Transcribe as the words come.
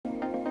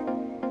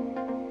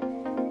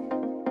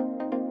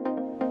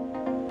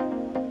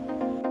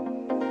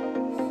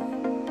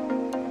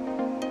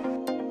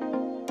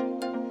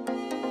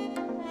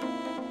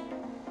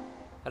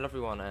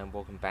everyone and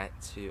welcome back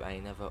to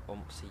another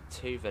OMSI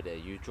 2 video.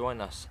 You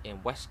join us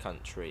in West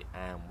Country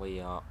and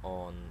we are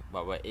on,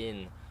 well, we're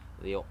in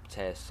the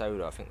Optare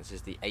Solo. I think this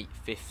is the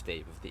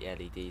 850 with the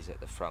LEDs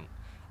at the front.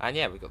 And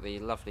yeah, we've got the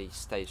lovely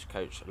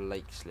Stagecoach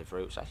Lakes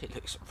livery, which actually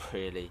looks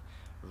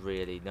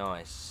really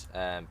nice,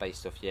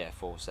 based off, yeah,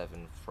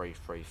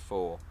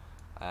 47334.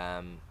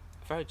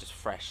 Very just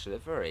fresh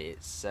livery.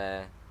 It's,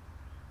 yeah,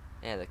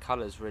 the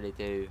colours really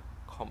do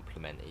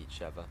complement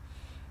each other.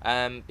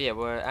 But yeah,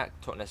 we're at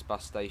Totnes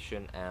bus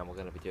station and we're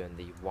going to be doing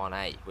the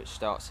 1A, which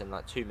starts in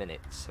like 2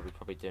 minutes, so we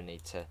probably do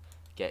need to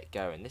get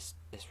going. This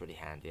really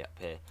handy up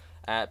here.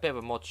 A bit of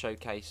a mod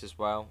showcase as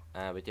well.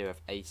 We do have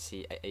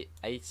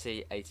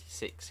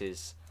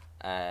 86's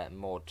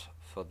mod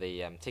for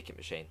the ticket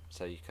machine,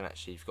 so you can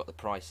actually, you've got the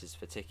prices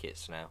for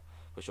tickets now,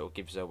 which sort of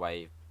gives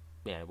away,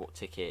 you know, what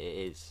ticket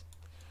it is.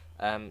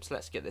 So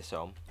let's get this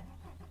on.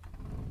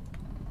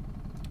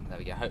 There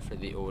we go. Hopefully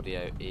the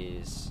audio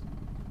is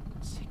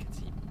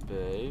tickety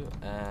boo.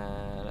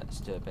 Let's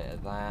do a bit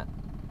of that.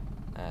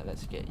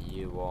 Let's get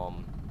you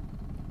on,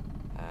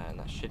 and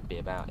that should be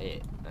about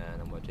it.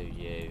 And then we'll do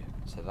you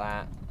to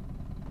that.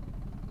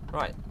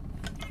 Right.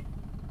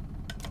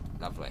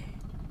 Lovely.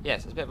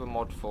 Yes, it's a bit of a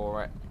mod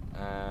for it.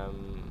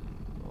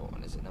 What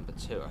one is it? Number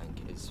 2, I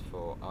think it is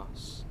for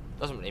us.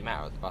 Doesn't really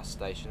matter at the bus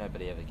station.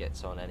 Nobody ever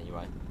gets on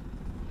anyway.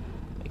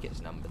 I think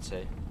it's number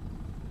 2.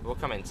 We'll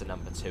come into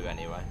number 2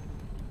 anyway.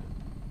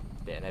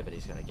 Yeah,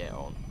 nobody's going to get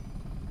on.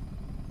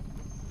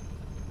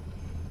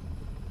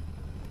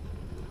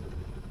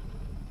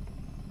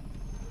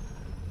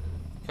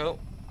 Cool.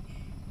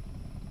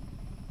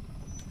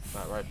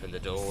 Right, we're opening the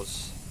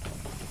doors.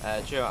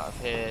 Due out of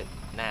here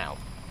now.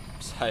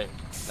 So,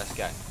 let's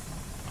go.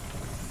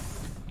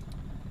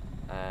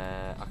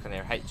 I can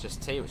hear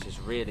HST, which is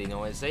really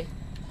noisy.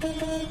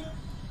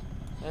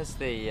 There's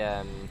the,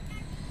 yeah.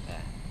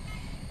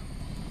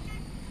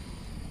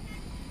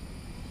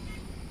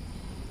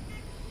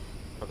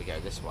 Probably go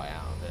this way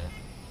out of here.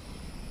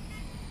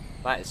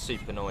 That is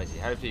super noisy.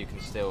 Hopefully you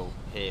can still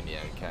hear me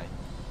okay.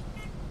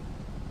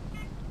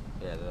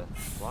 Yeah,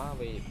 why are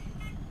we...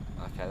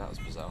 Okay, that was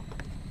bizarre.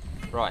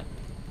 Right.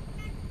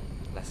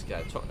 Let's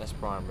go. Totnes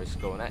Primary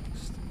School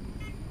next.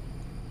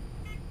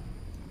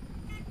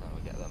 Now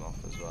we'll get them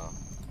off as well.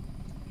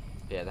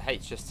 Yeah, the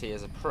HST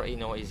is a pretty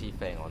noisy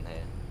thing on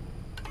here.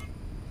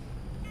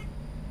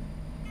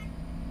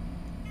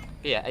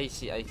 But yeah,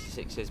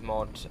 86's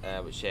mod,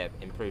 which yeah,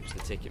 improves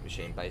the ticket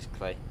machine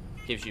basically.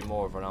 Gives you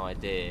more of an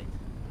idea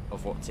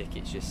of what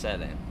tickets you're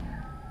selling.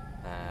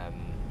 Yeah,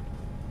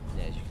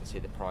 as you can see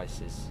the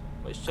prices,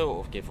 which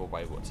sort of give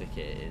away what ticket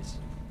it is.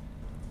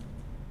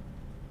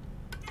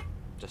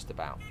 Just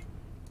about.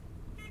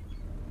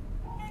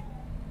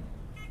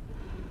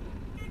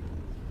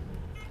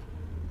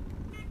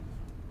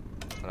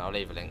 And I'll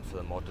leave a link for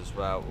the mod as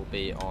well. It will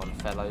be on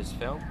Fellows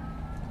Film.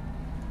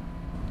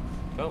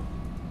 Cool.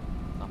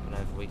 Up and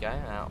over we go,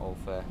 out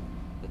of the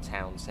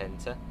town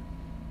centre.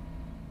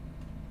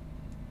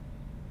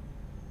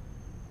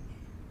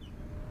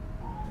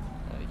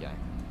 There we go.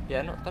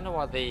 Yeah, don't know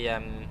why the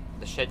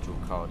schedule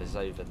card is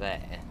over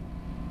there,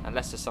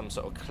 unless there's some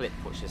sort of clip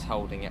which is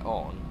holding it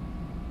on,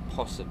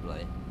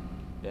 possibly.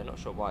 Yeah, not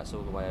sure why it's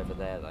all the way over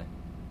there though.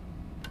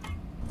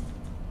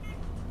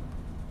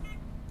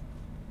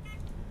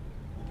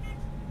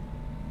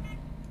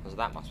 So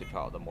that must be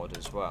part of the mod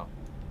as well,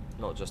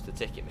 not just the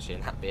ticket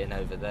machine, that being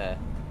over there.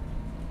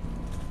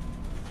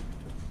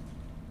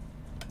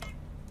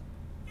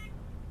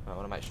 I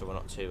want to make sure we're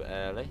not too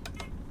early.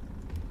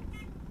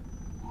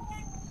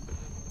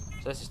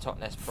 So this is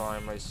Totnes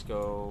Primary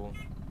School,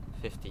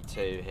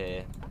 52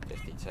 here,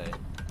 52.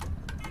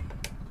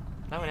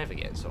 No one ever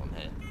gets on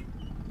here.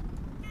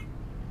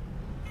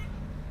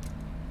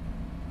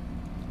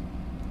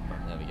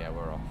 Right, there we go,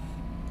 we're off.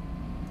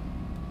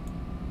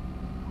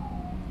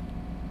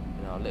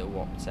 In our little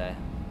Optare.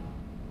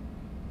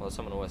 Well,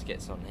 someone always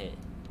gets on here.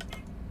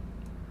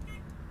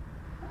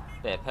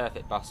 Yeah,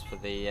 perfect bus for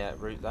the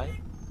route though.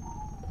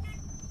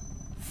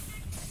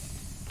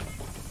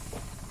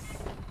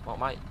 What,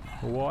 mate?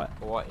 What?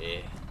 What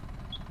here?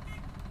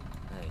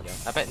 There you go.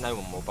 I bet no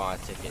one will buy a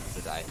ticket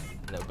today.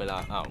 And they'll be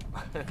like, oh.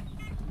 I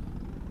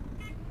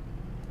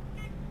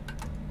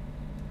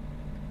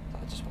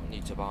just want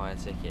you to buy a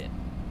ticket.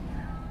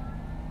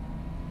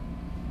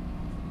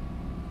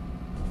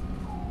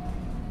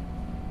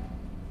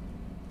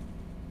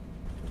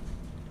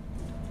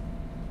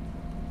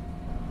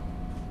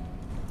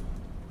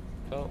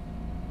 Cool.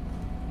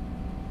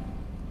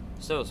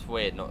 Still, it's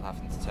weird not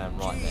having to turn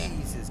right there.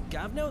 Jesus,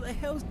 Governor, what the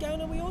hell's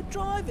going on with your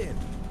driving?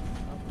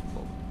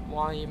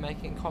 Why are you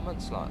making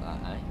comments like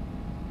that, eh?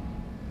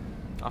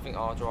 I think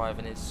our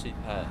driving is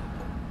superb.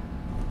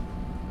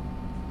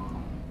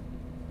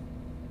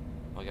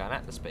 We're going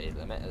at the speed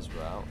limit as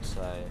well,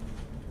 so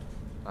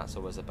that's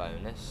always a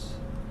bonus.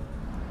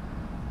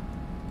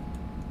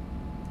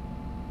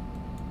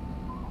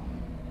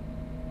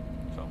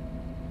 Cool.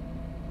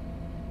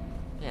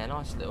 Yeah,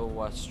 nice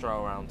little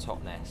stroll around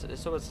Totnes.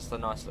 It's always just a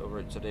nice little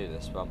route to do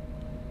this one,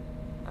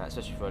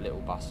 especially for a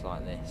little bus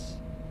like this.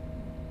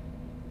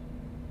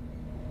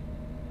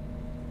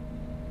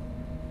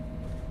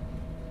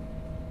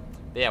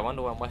 But yeah, I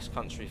wonder when West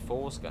Country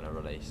 4 is going to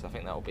release. I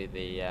think that will be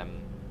the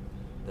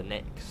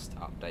next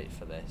update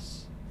for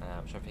this.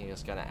 Which I think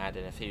is going to add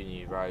in a few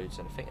new roads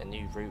and I think a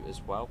new route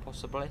as well,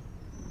 possibly.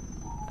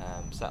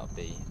 So that would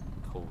be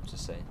cool to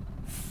see.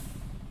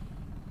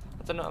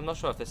 I don't know. I'm not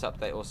sure if this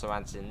update also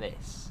adds in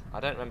this. I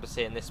don't remember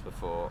seeing this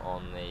before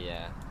on the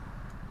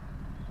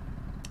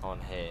on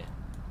here.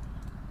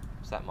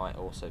 So that might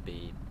also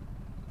be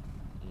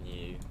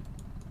new,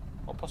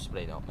 or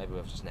possibly not. Maybe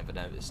we've just never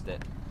noticed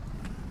it.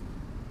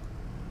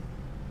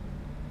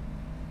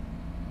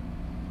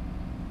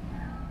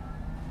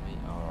 We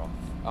are off.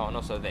 Oh, and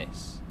also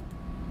this.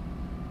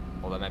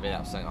 Although maybe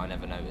that's something I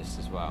never noticed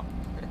as well.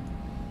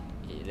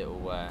 Get your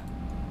little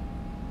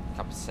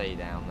cup of tea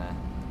down there.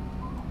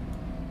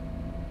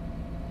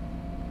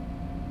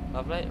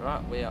 Lovely.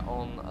 Right, we are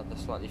on the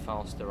slightly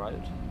faster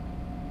road.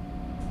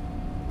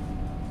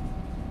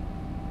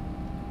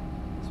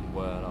 As we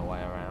whirl our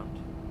way around.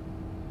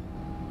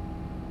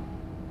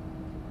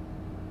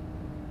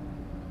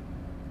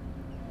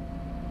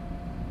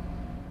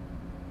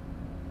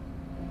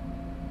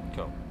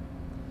 Cool.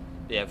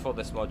 Yeah, for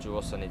this mod you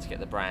also need to get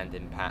the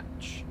branding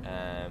patch,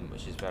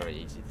 which is very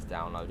easy to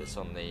download. It's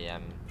on the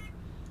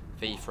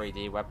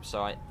V3D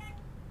website.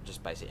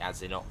 Just basically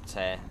adds in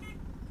Optare,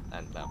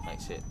 and that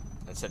makes it,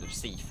 instead of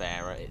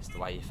Seafarer, it's the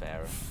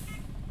Wayfarer,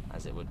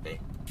 as it would be.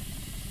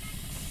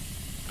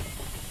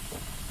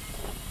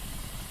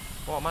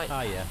 What, mate?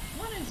 Ah, yeah.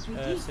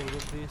 Single,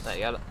 please. There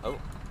you go. Oh.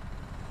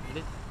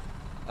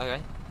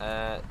 Okay.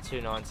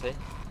 290.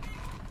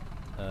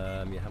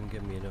 You haven't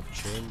given me enough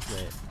change,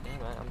 mate. Yeah,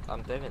 mate,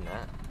 I'm doing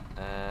that.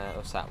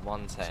 What's that?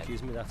 110.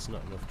 Excuse me, that's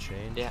not enough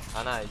change. Yeah,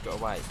 I know, you've got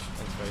to wait.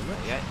 Thanks very much.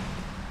 There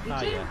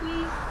you go.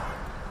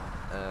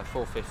 Ah, yeah.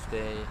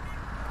 450.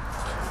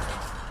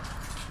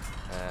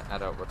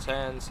 Adult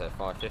return, so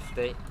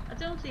 550. I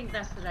don't think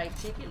that's the right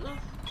ticket,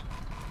 love.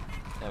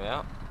 There we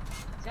are.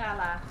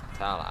 Tala.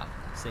 Tala.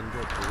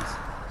 Single, please.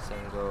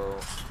 Single.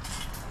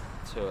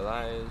 2 of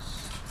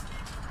those.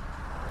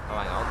 Oh,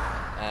 hang on.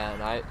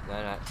 No,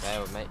 bear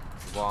with me.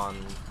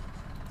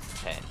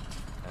 110.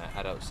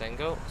 Adult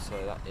single,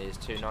 so that is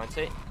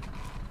 290.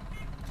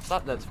 It's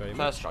like the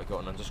first I got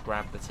on and just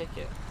grabbed the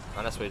ticket.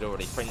 Unless we'd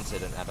already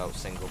printed an adult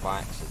single by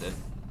accident.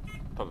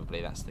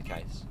 Probably that's the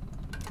case.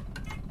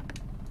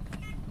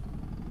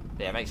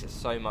 Yeah, it makes it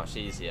so much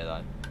easier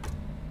though.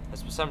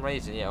 As for some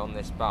reason, yeah, on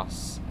this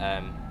bus,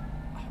 I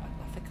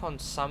think on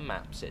some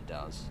maps it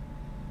does.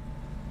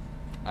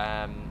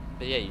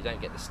 But yeah, you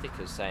don't get the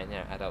stickers saying, you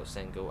know, adult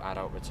single,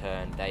 adult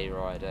return, day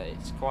rider.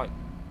 It's quite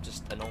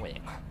just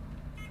annoying.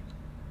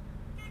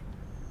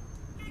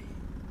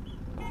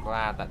 I'm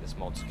glad that this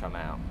mod's come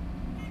out.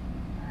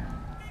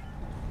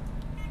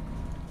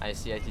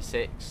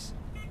 AC86,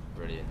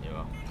 brilliant you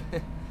are.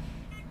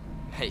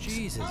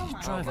 Jesus,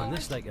 he's driving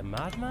this like a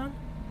madman.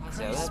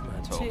 Christ,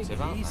 man, take it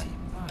easy.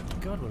 Oh,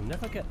 God, we'll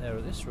never get there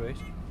at this rate.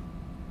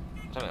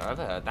 I don't think I've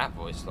ever heard that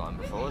voice line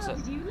before, is it?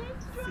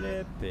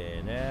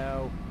 Flipping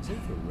hell. Is it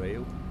for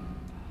real?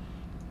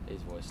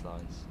 These voice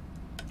lines.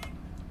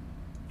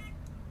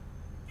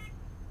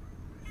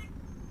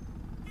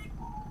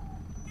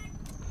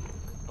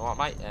 Alright,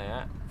 mate,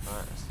 yeah.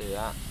 Alright, let's do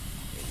that.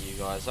 Get you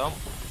guys on.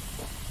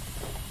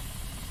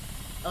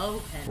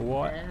 Oh, hello.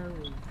 What?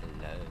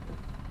 Hello.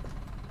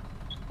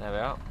 There we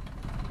are.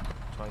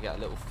 Try and get a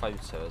little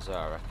photo as well,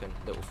 I reckon.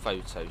 Little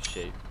photo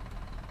shoot.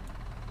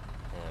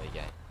 There we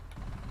go.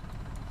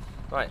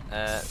 Right,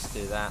 let's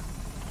do that.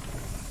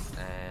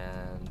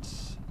 And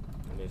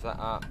move that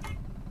up.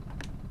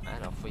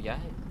 And off we go.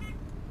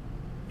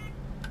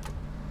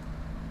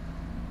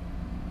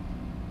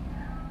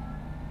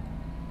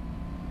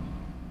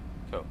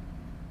 Cool.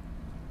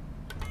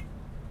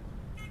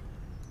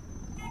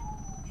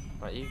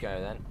 Right, you go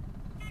then.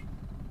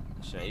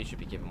 Actually, you should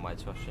be giving way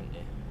to us, shouldn't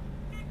you?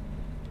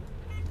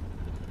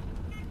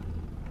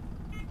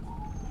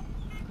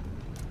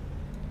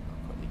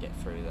 I'll quickly get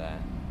through there.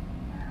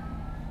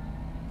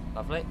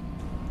 Lovely.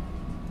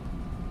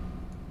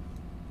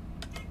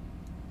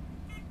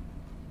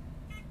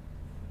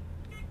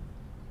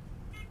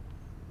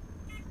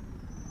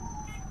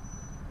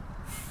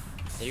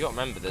 You got to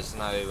remember, there's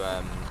no.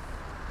 I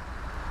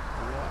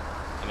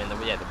mean, the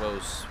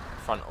wheels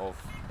front of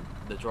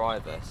the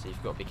driver, so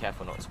you've got to be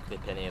careful not to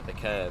clip any of the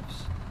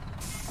curves.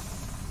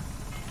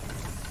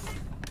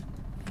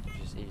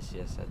 Which is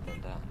easier said than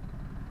done.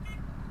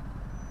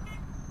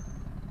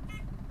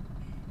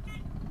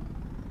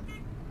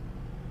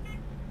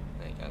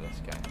 There you go, let's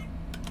go.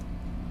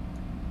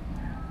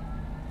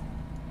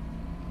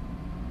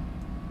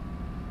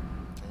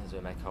 As we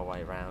make our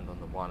way around on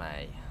the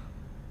 1A.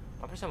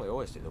 I presume we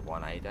always do the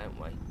 1A, don't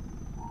we?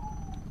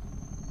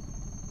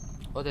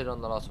 Or did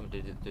on the last one,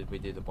 did we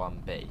do the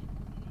 1B?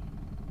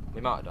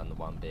 We might have done the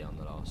 1B on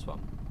the last one.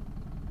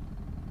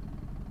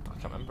 I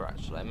can't remember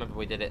actually. I remember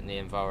we did it in the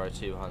Enviro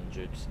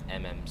 200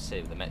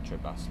 MMC with the Metro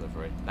bus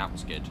livery. That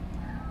was good.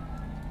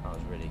 That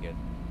was really good.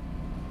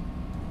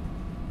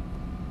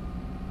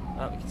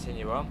 Right, we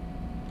continue on.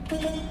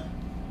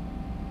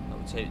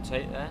 Little toot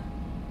toot there.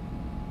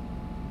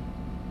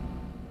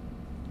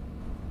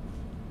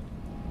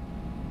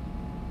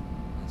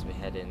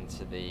 head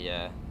into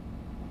the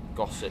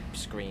gossip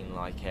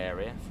screen-like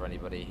area for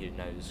anybody who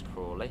knows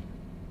Crawley.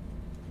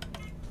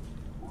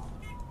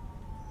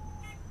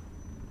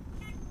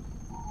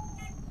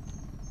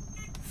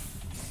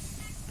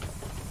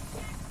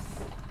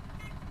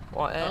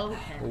 What here? Oh,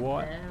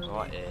 What? hello.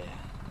 What here?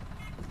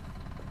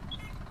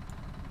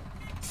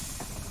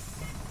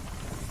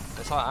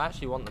 It's like I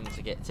actually want them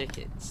to get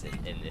tickets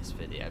in this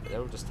video, but they're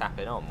all just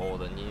tapping on more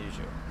than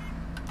usual.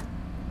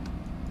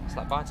 It's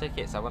like, buy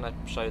tickets, I want to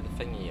show the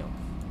thingy off.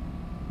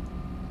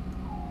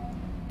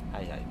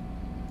 Hey hey.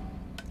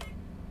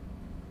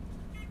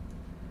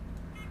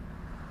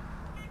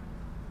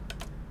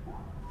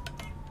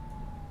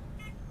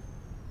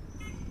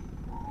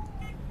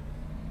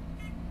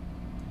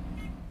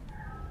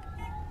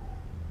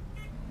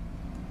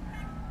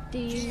 Do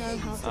you know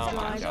how to Oh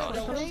my drive God. The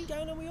properly? hell's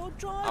going on with your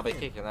driving? I'll be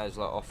kicking those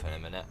lot off in a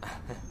minute.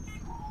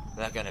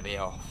 They're going to be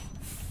off.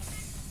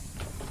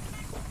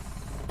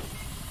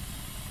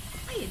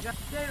 Hey, you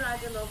drive day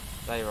rider, love.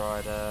 Day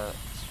rider,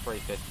 it's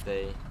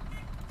 $3.50.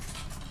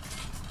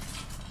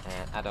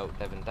 And adult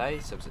 11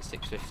 days, so it's at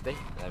 $6.50.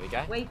 There we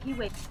go. Wakey,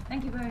 wake.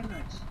 Thank you very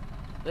much.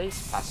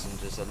 These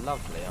passengers are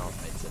lovely, aren't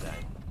they, today?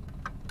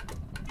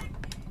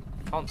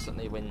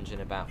 Constantly whinging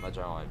about my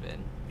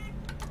driving.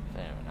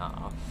 Fair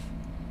enough.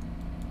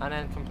 And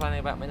then complaining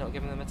about me not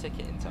giving them a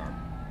ticket in time.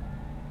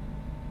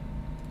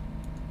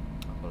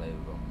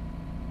 Unbelievable.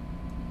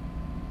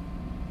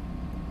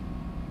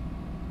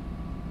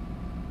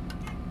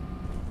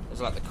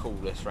 It's like the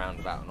coolest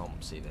roundabout in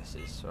OMSI, this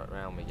is. Right,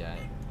 round we go.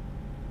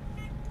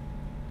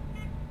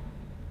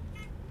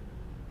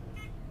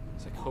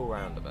 It's a cool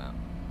roundabout.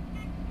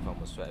 If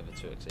one was ever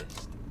to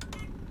exist.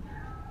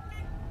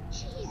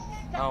 Jesus,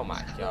 Oh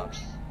my God.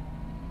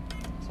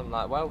 Some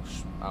like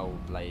Welsh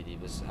old lady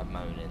was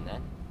moaning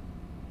then.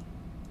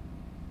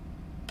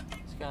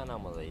 What's going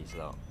on with these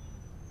lot?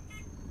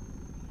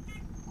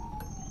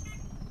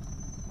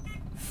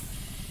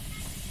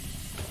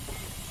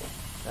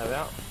 There we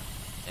are.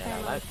 Yeah,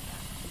 hello.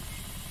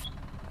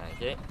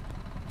 Thank you.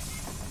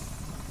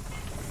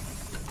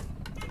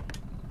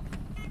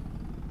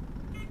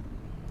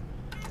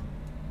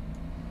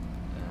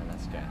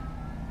 Let's go.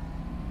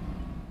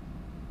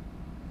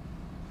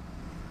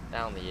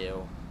 Down the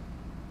hill.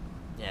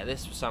 Yeah,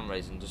 this for some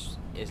reason just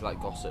is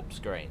like gossip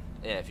screen.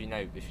 Yeah, if you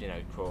know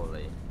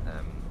Crawley,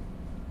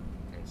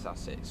 in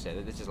Sussex, yeah,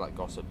 this is like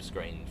gossip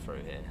screen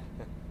through here.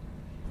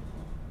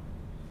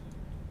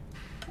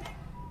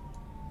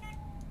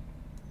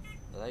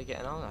 Are they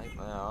getting on? I think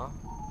they are.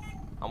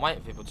 I'm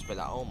waiting for people to be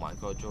like, oh my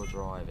God, you're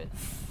driving.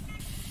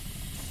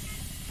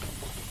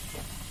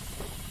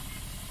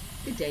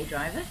 Good day,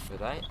 driver. Good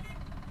day.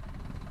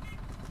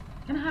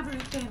 Can I have a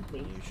return,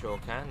 please? You sure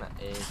can. That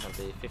is going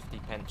to be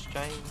 50p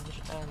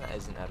change, and that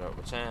is an adult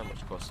return,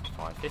 which costs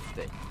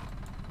 $5.50.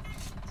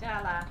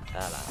 Tala.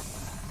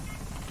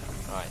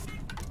 Right.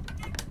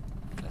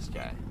 Let's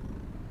go.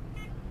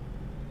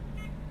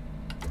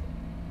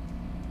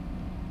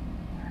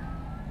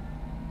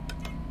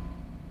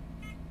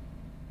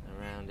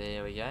 Around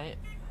here we go.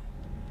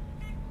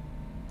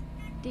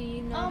 Do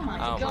you know Oh how my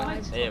to Oh God. my,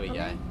 drive here we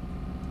properly?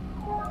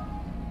 go.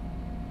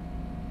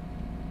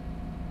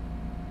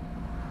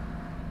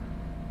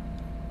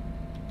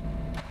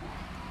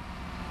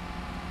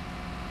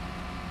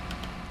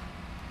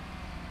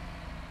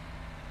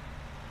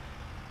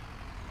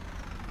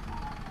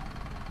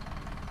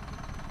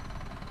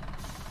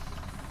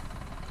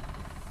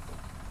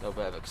 A little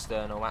bit of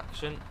external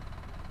action.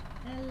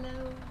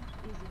 Hello,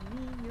 is it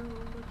me you're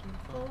looking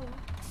for?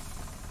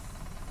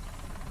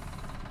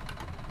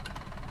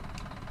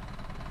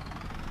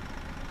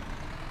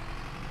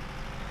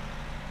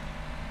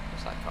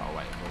 What's that car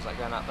waiting for? Is that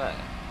going up there?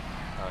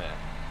 Oh yeah.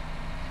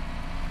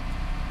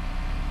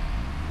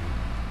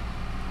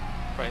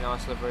 Pretty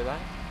nice livery there.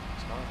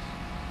 It's nice.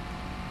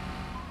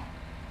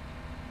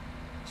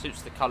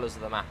 Suits the colours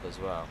of the map as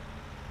well.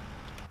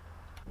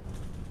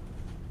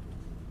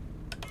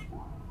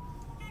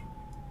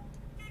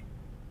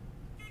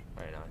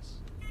 Very nice.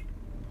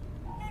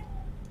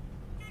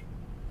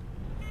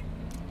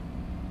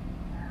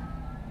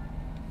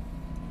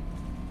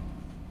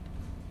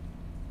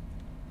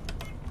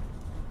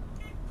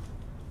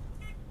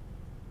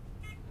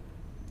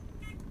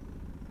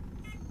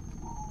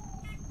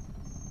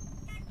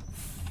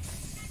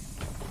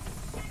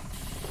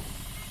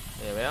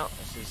 Here we are,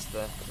 this is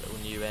the little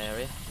new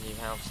area, new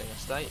housing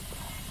estate.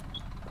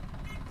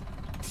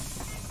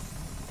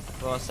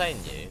 Well, I was saying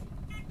new,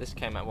 this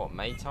came out what,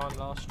 May time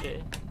last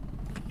year?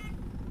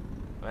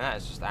 I mean, that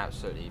is just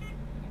absolutely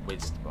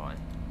whizzed by.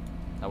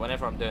 Now,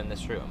 whenever I'm doing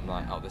this route, I'm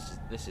like, oh,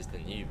 this is the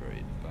new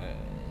route, but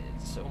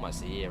it's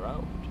almost a year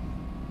old.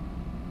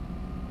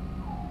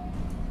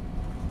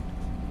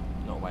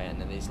 Not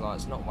waiting in these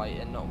lights, not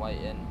waiting.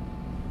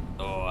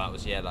 Oh, that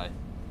was yellow.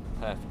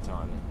 Perfect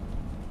timing.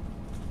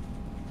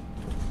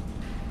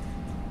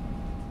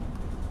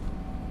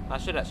 I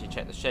should actually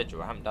check the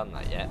schedule, I haven't done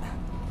that yet.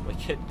 We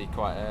could be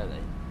quite early.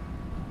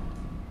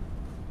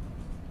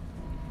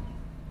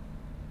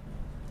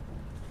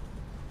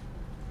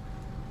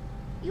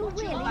 You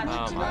really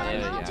need to my, learn here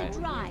we how go. to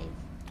drive.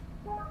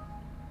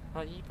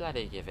 Oh, you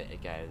bloody give it a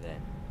go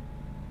then.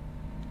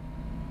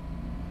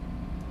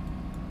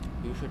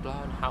 You should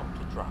learn how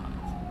to drive.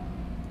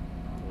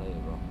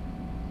 Unbelievable.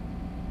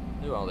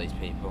 Who are these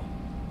people?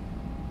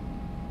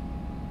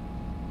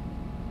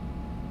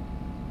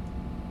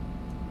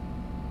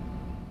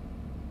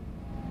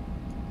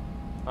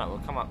 Right, we'll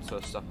come up to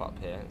a stop up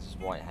here. This is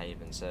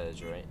Whitehaven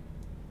Surgery.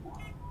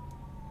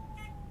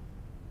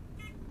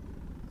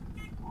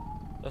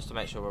 Just to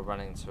make sure we're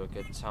running to a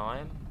good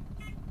time.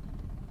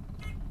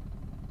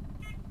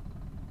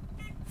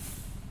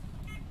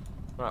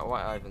 Right,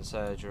 Whitehaven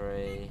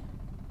Surgery.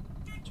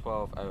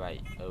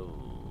 12:08.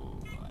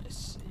 Oh, I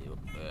see.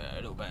 A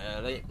little bit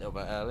early.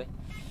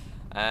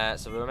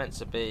 So we were meant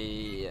to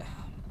be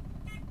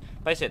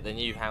basically at the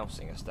new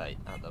housing estate,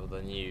 at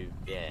the new,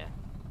 yeah.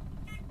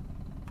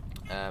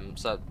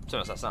 So to be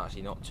honest, that's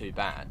actually not too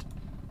bad.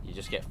 You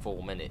just get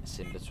 4 minutes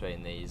in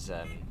between these.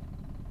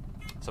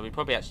 So we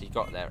probably actually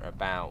got there at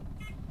about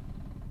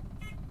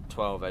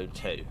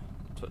 12:02,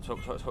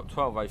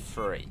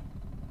 12:03.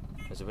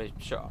 There's a big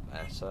shot up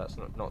there, so that's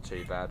not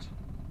too bad.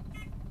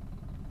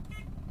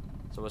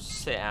 So we'll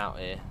sit out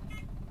here.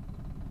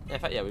 In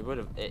fact, yeah, we would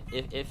have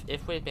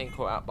if we'd been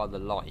caught out by the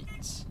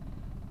lights,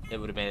 it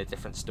would have been a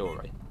different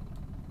story.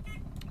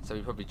 So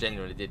we probably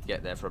genuinely did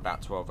get there for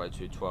about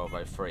 12:02,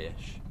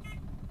 12:03ish.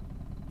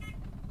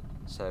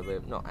 So we're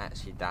not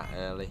actually that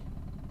early.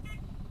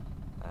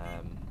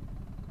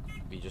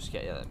 You just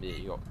get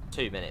you got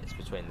 2 minutes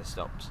between the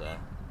stops there.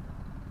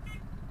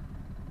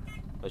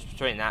 Which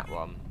between that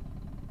one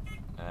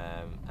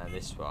and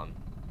this one,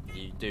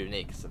 you do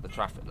need because of the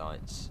traffic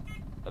lights.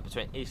 But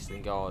between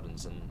Eastern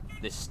Gardens and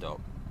this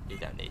stop, you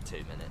don't need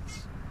 2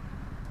 minutes.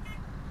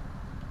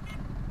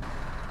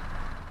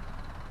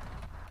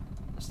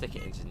 I'll stick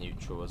it into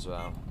neutral as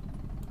well.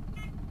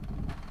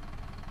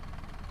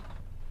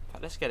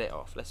 But let's get it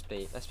off. Let's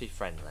be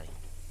friendly.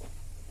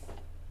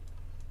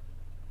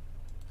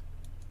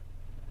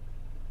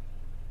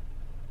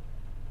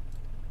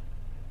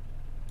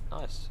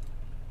 Nice.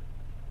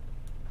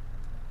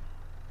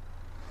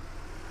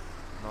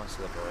 Nice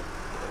livery.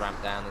 Get the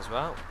ramp down as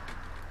well.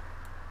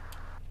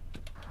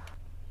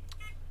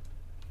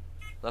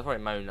 They'll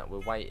probably moan that we're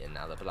waiting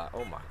now. They'll be like,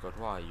 oh my god,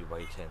 why are you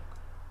waiting?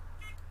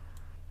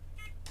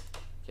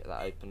 Get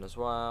that open as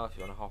well if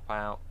you want to hop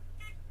out.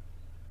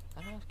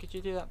 I don't know, could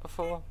you do that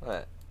before?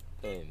 There.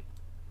 Boom.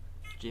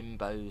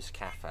 Jimbo's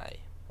Cafe.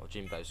 Or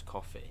Jimbo's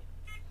Coffee.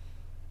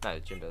 No,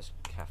 Jimbo's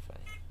Cafe.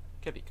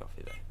 Could be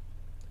coffee though.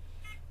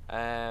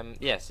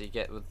 Yeah, so you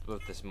get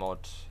with this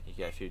mod, you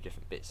get a few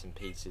different bits and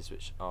pieces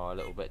which are a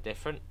little bit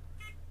different.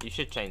 You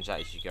should change that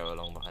as you go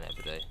along, but I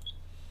never do.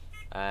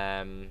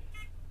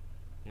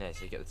 Yeah,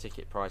 so you get the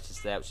ticket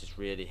prices there, which is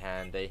really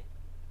handy.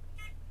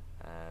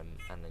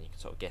 And then you can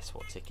sort of guess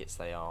what tickets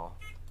they are.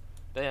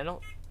 But yeah,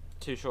 not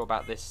too sure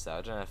about this though.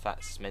 I don't know if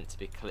that's meant to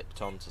be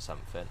clipped onto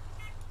something.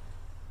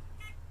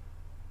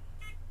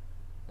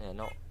 Yeah,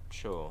 not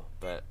sure,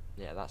 but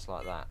yeah, that's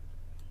like that.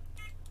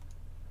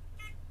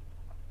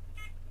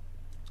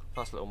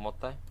 Nice little mod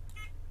though.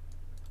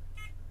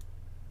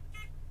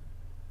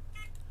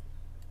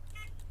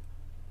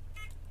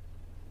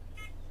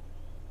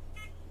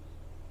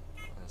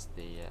 There's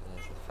the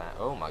fat.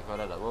 Oh my god!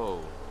 Hello.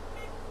 Whoa.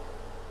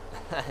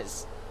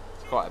 It's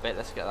quite a bit.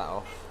 Let's get that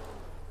off.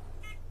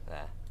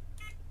 There.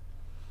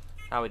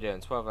 How are we doing?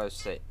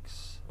 12:06.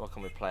 What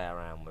can we play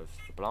around with?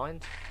 The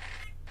blind.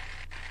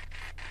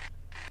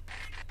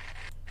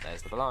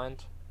 There's the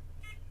blind.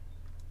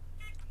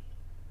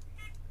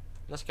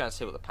 Let's go and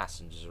see what the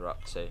passengers are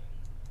up to.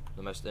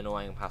 The most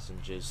annoying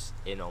passengers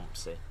in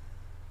OMSI.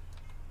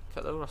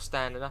 Look, they're all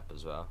standing up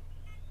as well.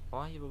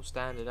 Why are you all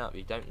standing up?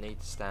 You don't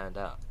need to stand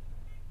up.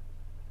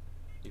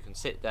 You can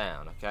sit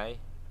down, okay?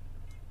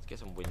 Let's get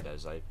some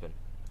windows open.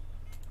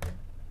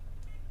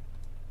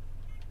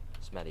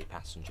 Smelly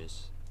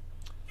passengers.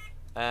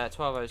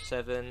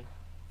 12:07.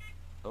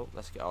 Oh,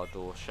 let's get our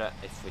door shut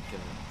if we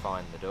can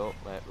find the door.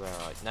 Where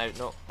are you?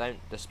 No,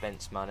 don't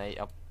dispense money.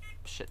 Oh,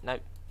 shit, no.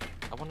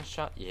 I want to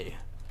shut you.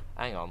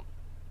 Hang on.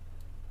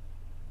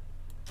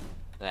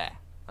 There.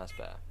 That's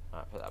better.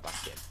 Alright, put that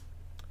back in.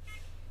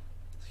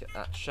 Let's get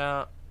that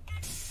shut.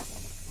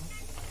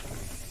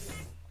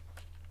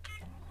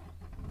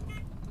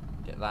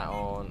 Get that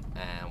on,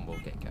 and we'll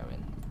get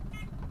going.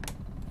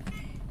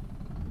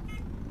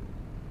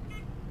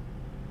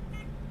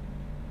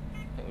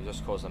 I think we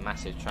just caused a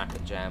massive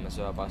traffic jam as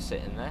well by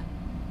sitting there.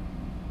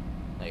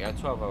 There you go,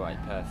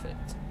 12:08,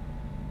 perfect.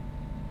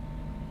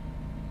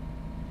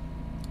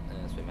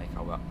 As we make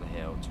our way up the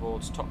hill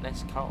towards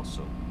Totnes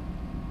Castle.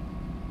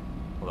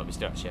 Although we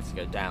still actually have to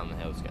go down the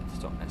hill to get to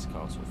Totnes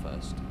Castle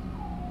first.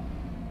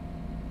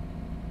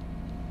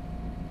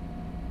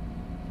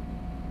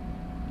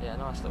 Yeah,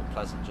 nice little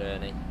pleasant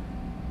journey.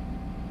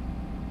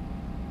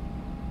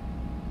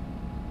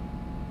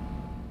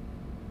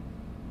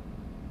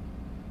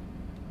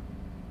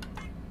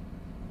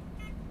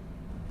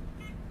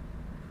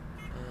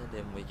 And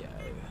in we go.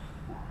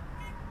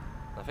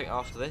 I think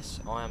after this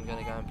I am going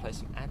to go and play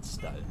some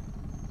Adsto.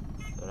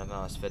 Doing a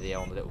nice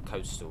video on the little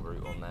coastal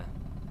route on there.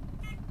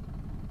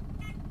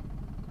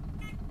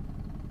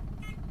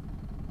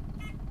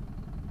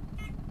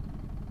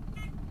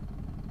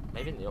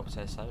 Maybe in the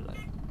Optare Solo.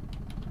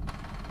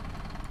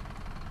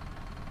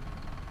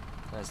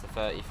 There's the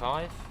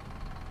 35.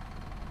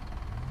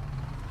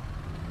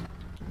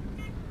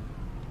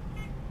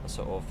 A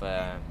sort of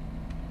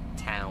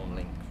town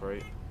link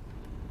route.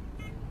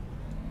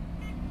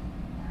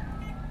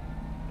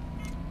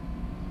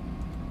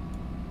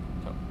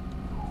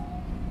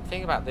 The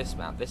thing about this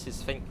map, this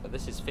is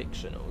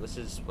fictional. This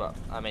is, well,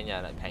 I mean,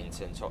 yeah, no,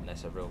 Paynton,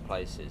 Totnes are real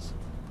places,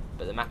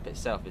 but the map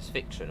itself is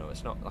fictional.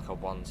 It's not like a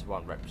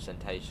one-to-one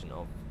representation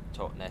of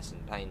Totnes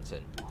and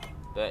Paynton,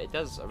 but it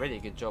does a really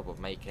good job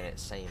of making it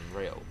seem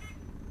real,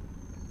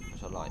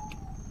 which I like.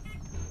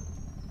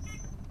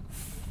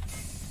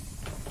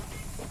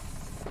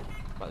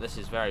 But this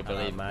is very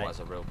believable as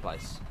a real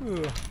place.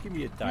 Ooh, give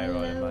me a day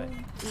rider, mate.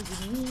 Is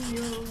it me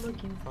you're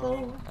looking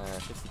for?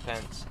 50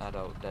 pence,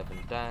 adult Devon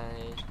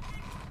Day.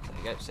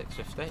 There you go,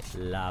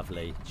 6.50.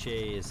 Lovely.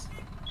 Cheers.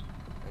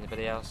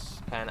 Anybody else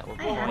paying up with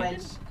I am.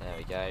 points? There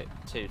we go,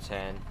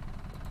 2.10.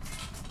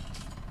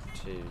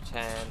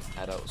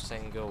 2.10, adult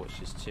single, which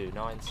is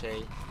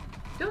 2.90.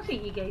 Don't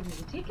think you gave me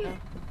the ticket.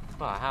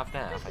 Well, I have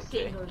now, That's a thank you.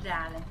 single,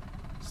 darling.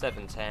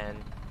 7.10,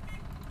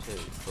 2,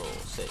 4,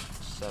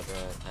 6, 7,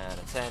 and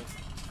a 10.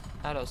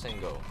 Adult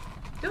single.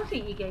 Don't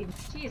think you gave me.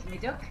 Cheers, me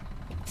duck.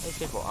 These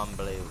people are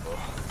unbelievable.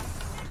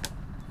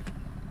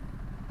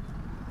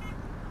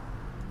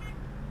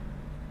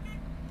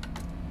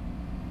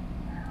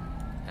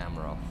 And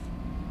we're off.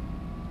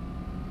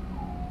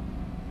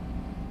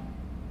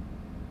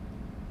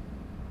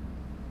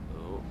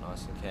 Oh,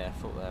 nice and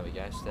careful. There we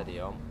go. Steady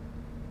on.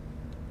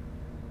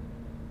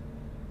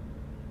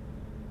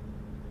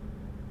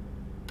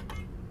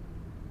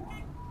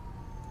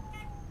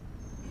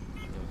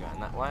 We're going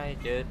that way.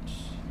 Good.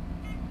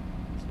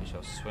 So we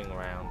shall swing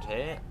around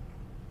here.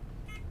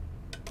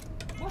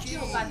 What's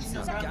your badge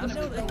number? Gavin,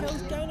 what the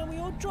hell's going on with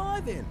your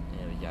driving?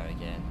 Here we go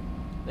again.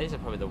 These are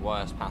probably the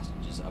worst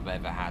passengers I've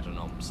ever had on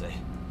OMSI.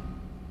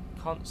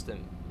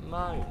 Constant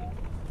moan.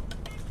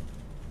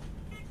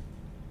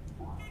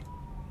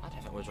 I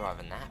don't think we're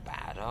driving that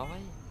bad, are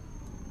we?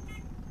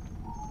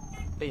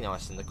 Be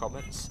nice in the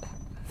comments.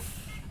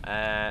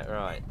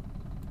 Right.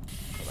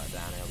 Go back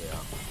down, here we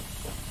are.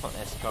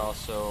 Totnes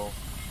Castle.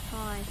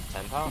 Hi.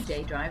 10 past.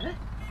 Day driver.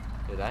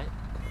 Good day.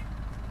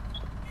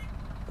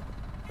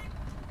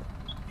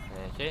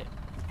 Thank you.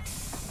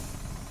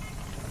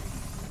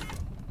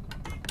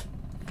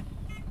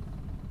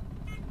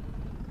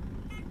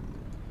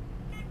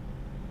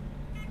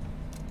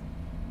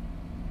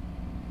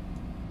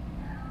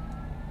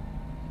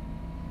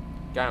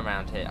 Going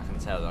around here, I can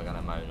tell they're going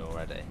to moan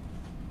already.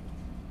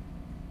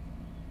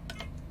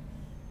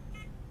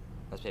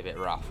 Must be a bit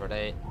rough,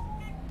 already.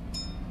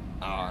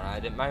 Oh no, they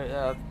didn't moan.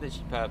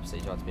 Literally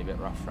purposely tried to be a bit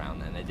rough around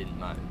there and they didn't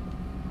moan.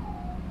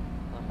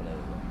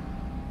 Unbelievable.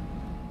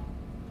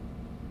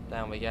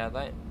 Down we go,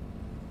 though.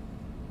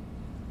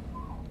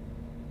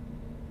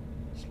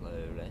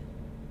 Slowly.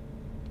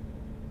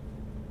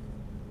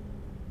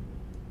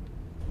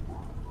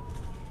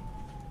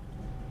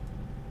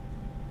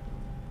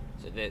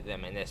 So, I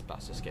mean, this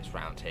bus just gets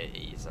round here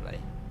easily.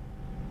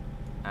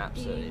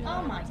 Absolutely.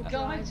 Oh my god.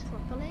 Drive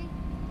properly.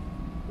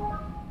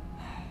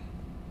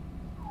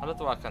 I love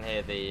the way I can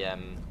hear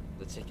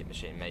the ticket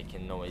machine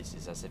making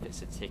noises as if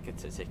it's a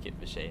ticket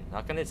machine.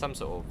 I can hear some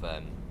sort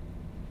of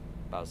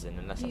buzzing,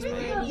 unless that's me.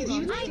 I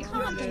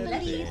can't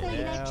believe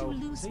they let you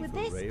loose with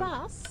this real.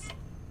 bus.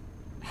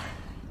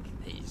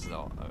 He's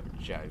not a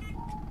joke.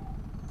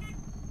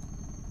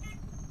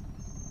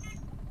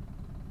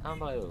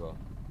 Unbelievable.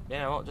 You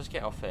know what? Just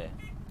get off here.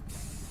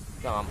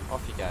 Go on,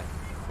 off you go.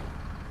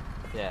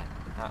 Yeah,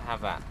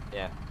 have that.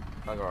 Yeah,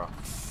 bugger off.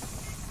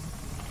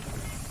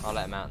 I'll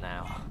let him out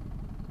now.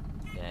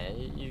 Yeah,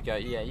 you go.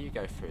 Yeah, you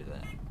go through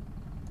there.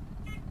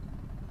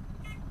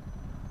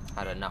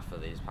 Had enough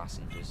of these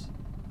passengers.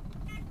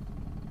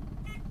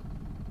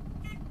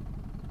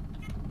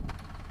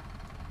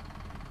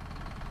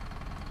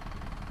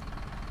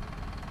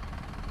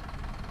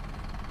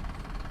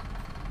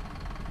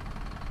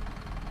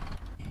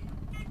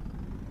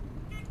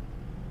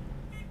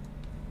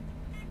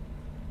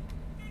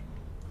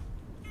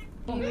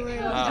 Oh my really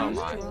god. Oh don't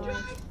my.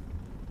 drive.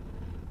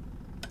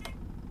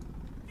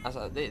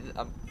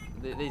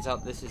 These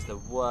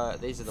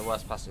are the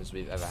worst passengers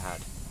we've ever had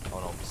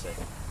on OMSI.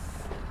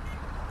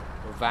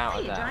 Without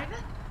a Hey, doubt.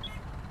 driver.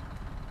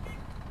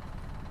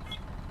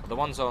 The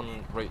ones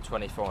on Route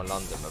 24 in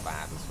London were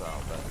bad as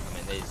well, but I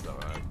mean these are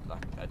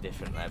like a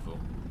different level.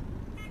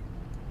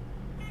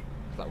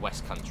 It's like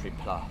West Country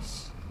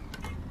Plus.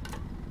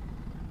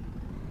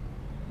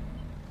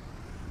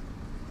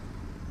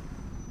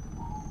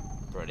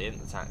 Brilliant,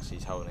 the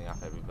taxi's holding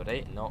up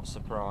everybody, not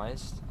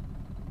surprised.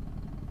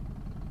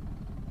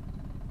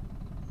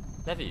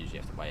 Never usually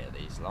have to wait at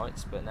these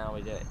lights, but now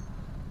we do.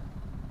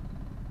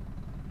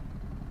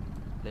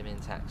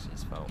 Blimmin'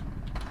 taxi's fault.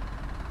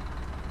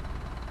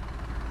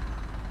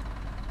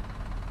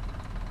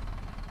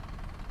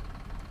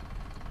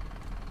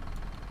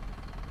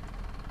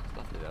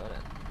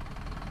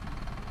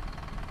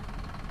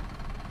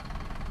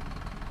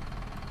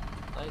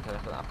 Oh, you can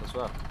open that up as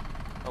well.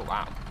 Oh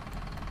wow.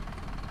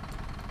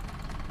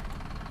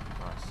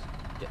 Nice.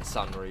 Get the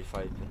sunroof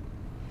open.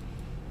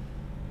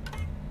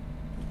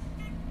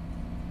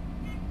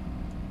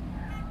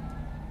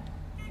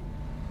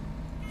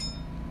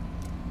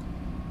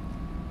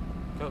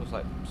 Looks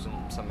like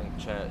something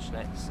church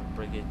next, some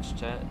Brigage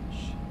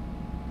Church.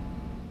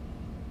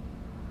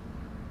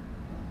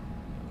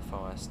 The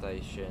fire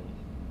station.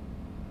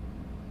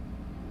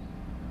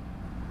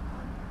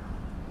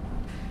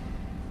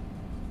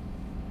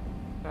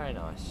 Very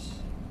nice.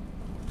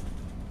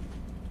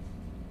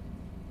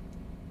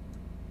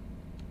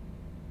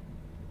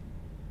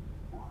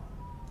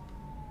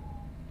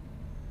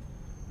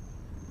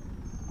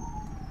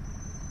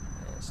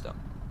 And stop.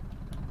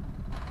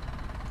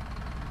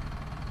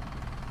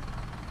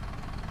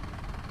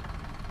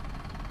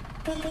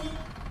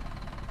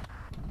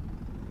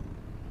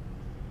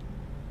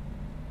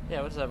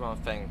 Yeah, what does everyone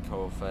think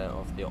of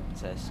the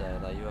Optare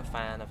Solo? Are you a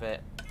fan of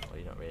it? Or are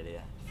you not really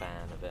a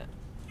fan of it?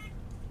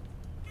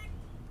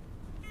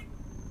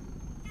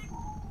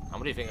 And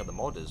what do you think of the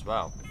mod as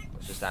well?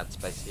 Which just adds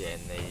basically in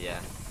the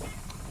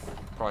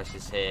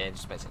prices here and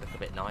just makes it look a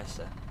bit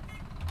nicer.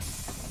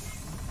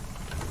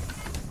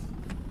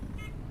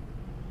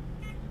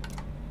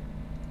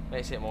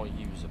 Makes it more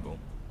usable.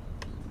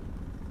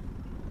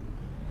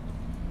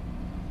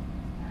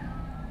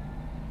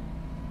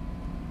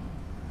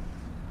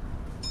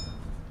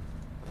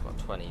 I've got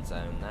 20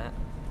 zone there.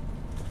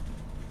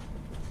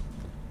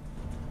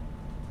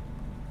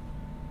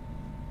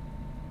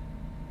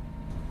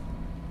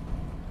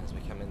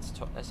 Into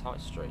Totnes High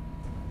Street,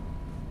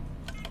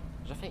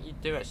 which I think you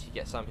do actually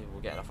get some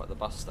people getting off at the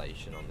bus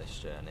station on this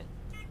journey,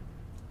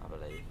 I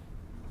believe.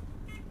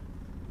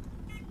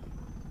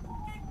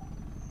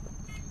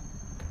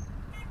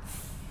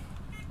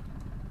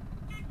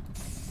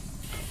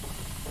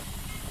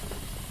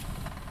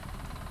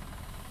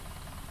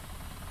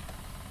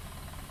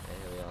 Yeah,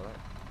 here we are then.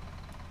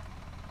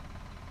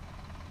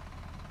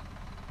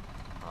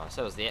 Oh,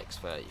 so there's the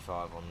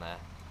X35 on there.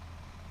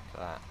 Look at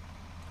that.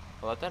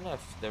 Well, I don't know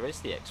if there is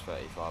the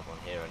X35 on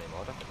here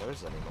anymore. I don't think there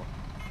is anymore.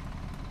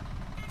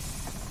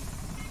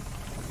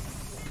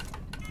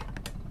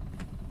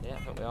 Yeah, I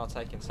think we are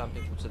taking some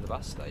people to the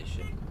bus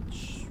station,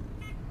 which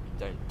we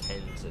don't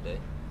tend to do.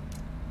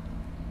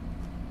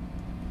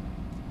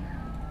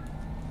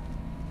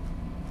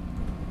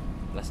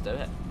 Let's do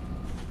it.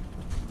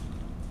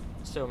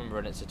 Still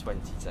remembering it's a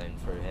 20 zone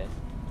through here.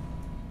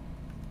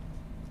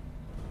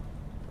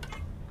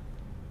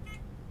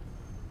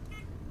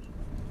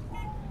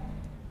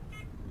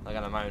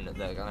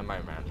 They're gonna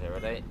moan around here, are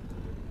they?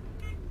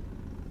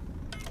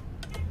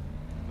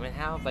 I mean,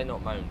 how have they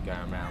not moaned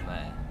going around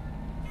there?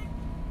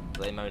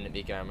 Do they moan at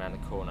me going around the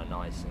corner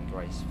nice and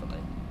gracefully?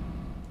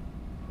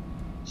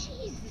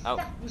 Jesus, oh,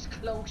 that was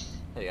close.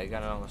 There you go,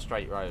 going along a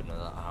straight road, and they're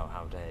like, oh,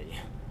 how dare you.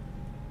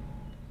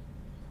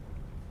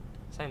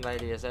 Same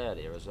lady as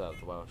earlier as well,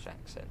 the Welsh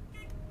accent.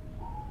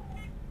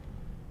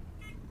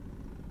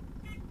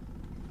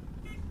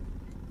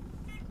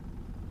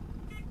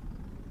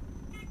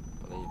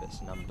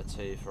 It's number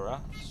 2 for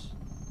us.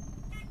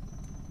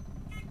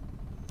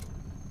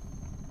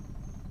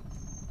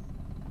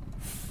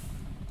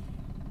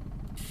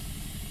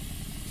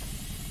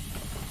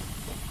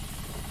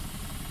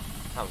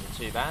 That wasn't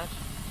too bad.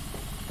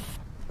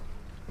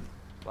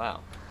 Wow,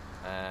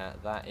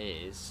 that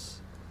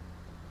is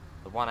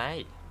the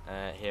 1A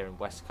here in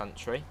West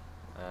Country.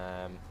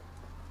 Now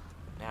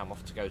I'm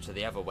off to go to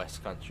the other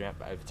West Country,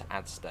 over to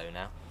Adstow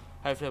now.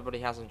 Hopefully everybody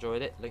has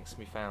enjoyed it. Links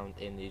can be found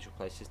in the usual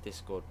places: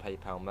 Discord,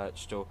 PayPal,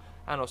 merch store,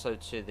 and also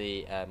to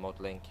the mod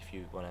link if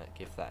you want to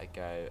give that a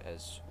go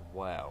as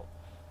well.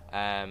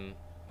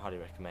 Highly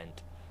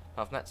recommend.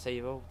 Apart from that, see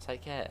you all.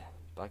 Take care.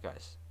 Bye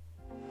guys.